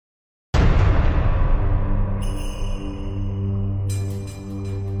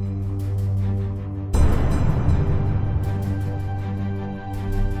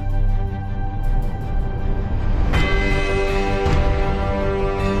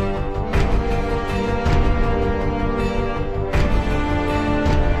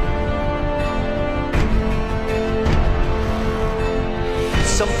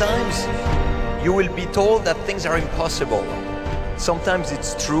told that things are impossible. Sometimes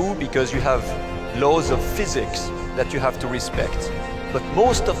it's true because you have laws of physics that you have to respect. But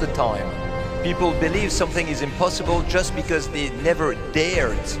most of the time, people believe something is impossible just because they never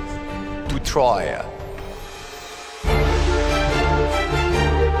dared to try.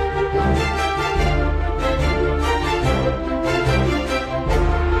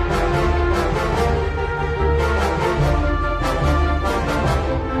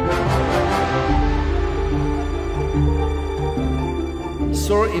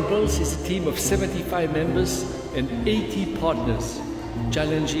 Soar Impulse is a team of 75 members and 80 partners,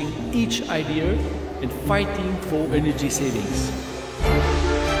 challenging each idea and fighting for energy savings.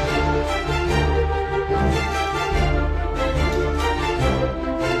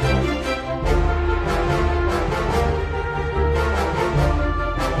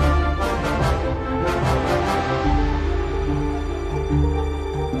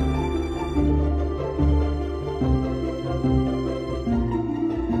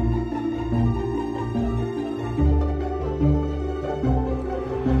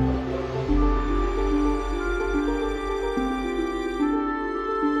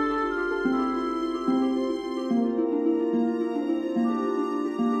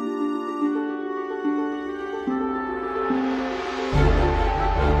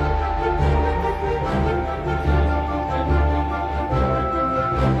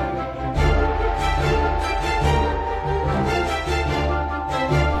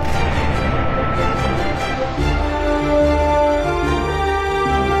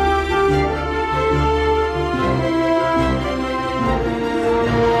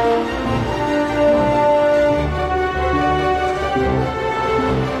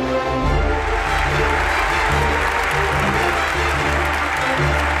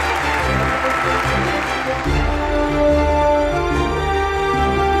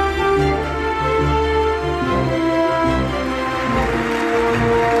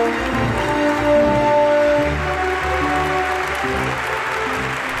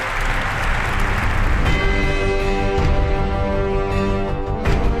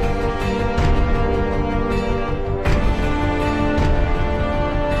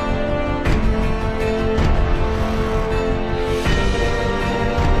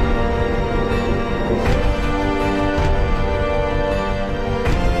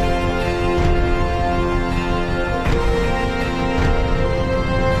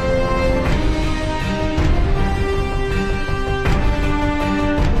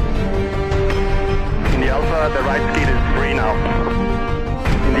 The right skid is free now.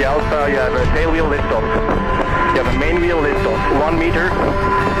 In the Alpha you have a tail wheel lift off. You have a main wheel lift off. 1 meter,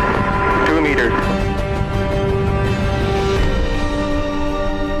 2 meters.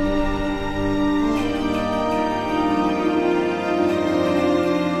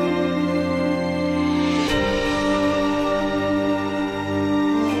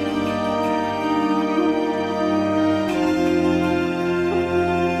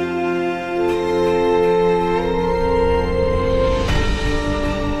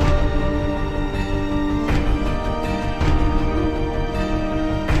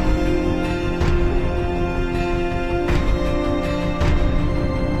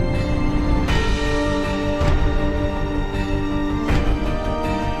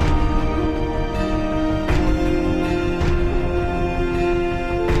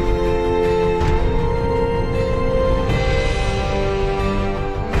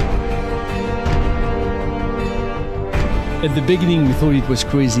 At the beginning we thought it was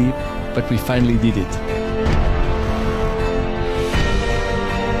crazy, but we finally did it.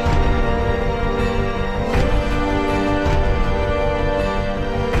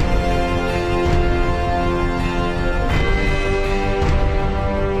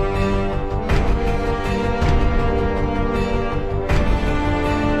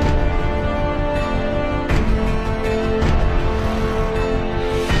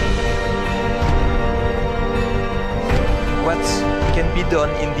 Can be done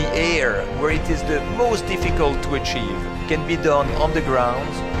in the air, where it is the most difficult to achieve, can be done on the ground,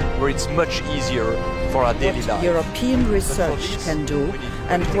 where it's much easier for our daily life. What European research can do,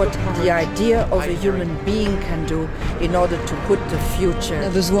 and what the idea of a human being can do in order to put the future. On a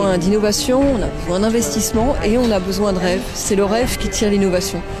besoin d'innovation, on a besoin d'investissement et on a besoin de rêve. C'est le rêve qui tire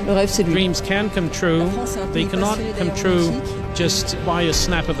l'innovation. Le rêve, c'est lui. Dreams can come true. They cannot come true just by a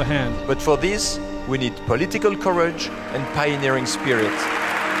snap of the hand. But for this, we need political courage and pioneering spirit.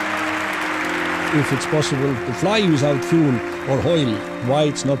 If it's possible to fly without fuel or oil, why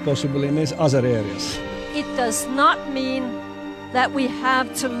it's not possible in other areas? It does not mean that we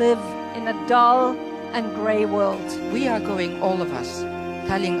have to live in a dull and grey world. We are going, all of us,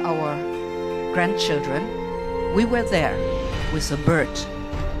 telling our grandchildren, we were there with a bird.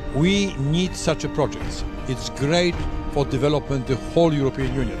 We need such a project. It's great for development the whole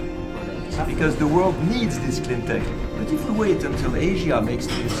European Union. Because the world needs this clean tech. But if we wait until Asia makes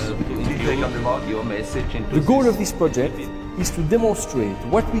this clean tech on the market... The goal of this project is to demonstrate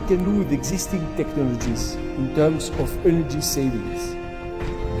what we can do with existing technologies in terms of energy savings.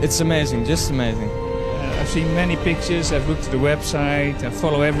 It's amazing, just amazing. I've seen many pictures, I've looked at the website, I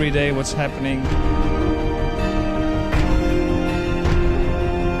follow every day what's happening.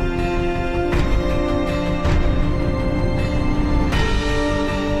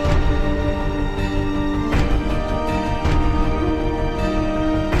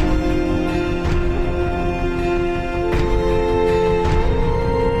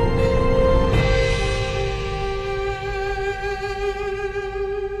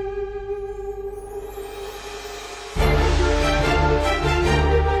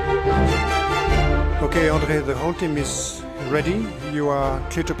 Okay, André, the whole team is ready. You are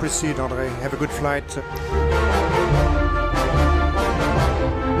clear to proceed, André. Have a good flight.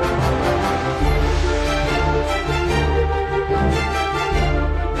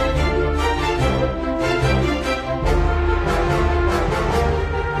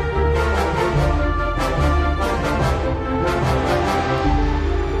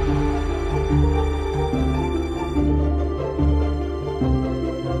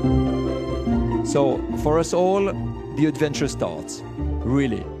 So, for us all, the adventure starts.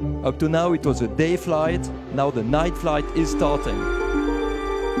 Really. Up to now it was a day flight, now the night flight is starting.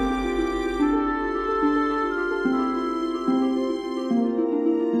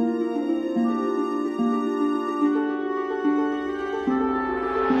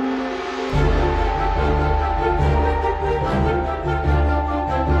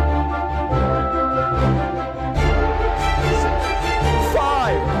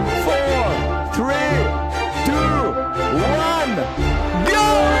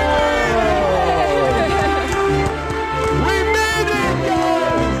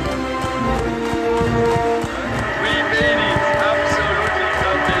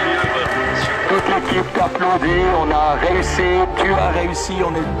 Applaudis, on a réussi, tu as réussi,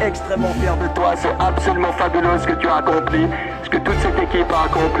 on est extrêmement fiers de toi, c'est absolument fabuleux ce que tu as accompli, ce que toute cette équipe a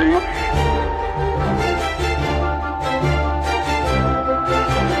accompli.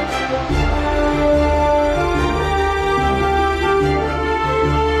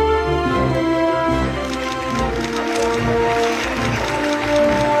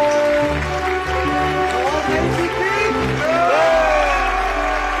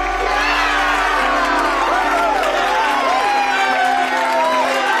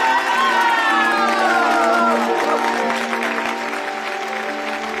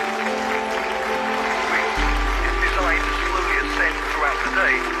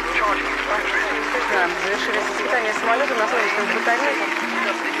 Завершили испытание самолета на солнечных батарейках.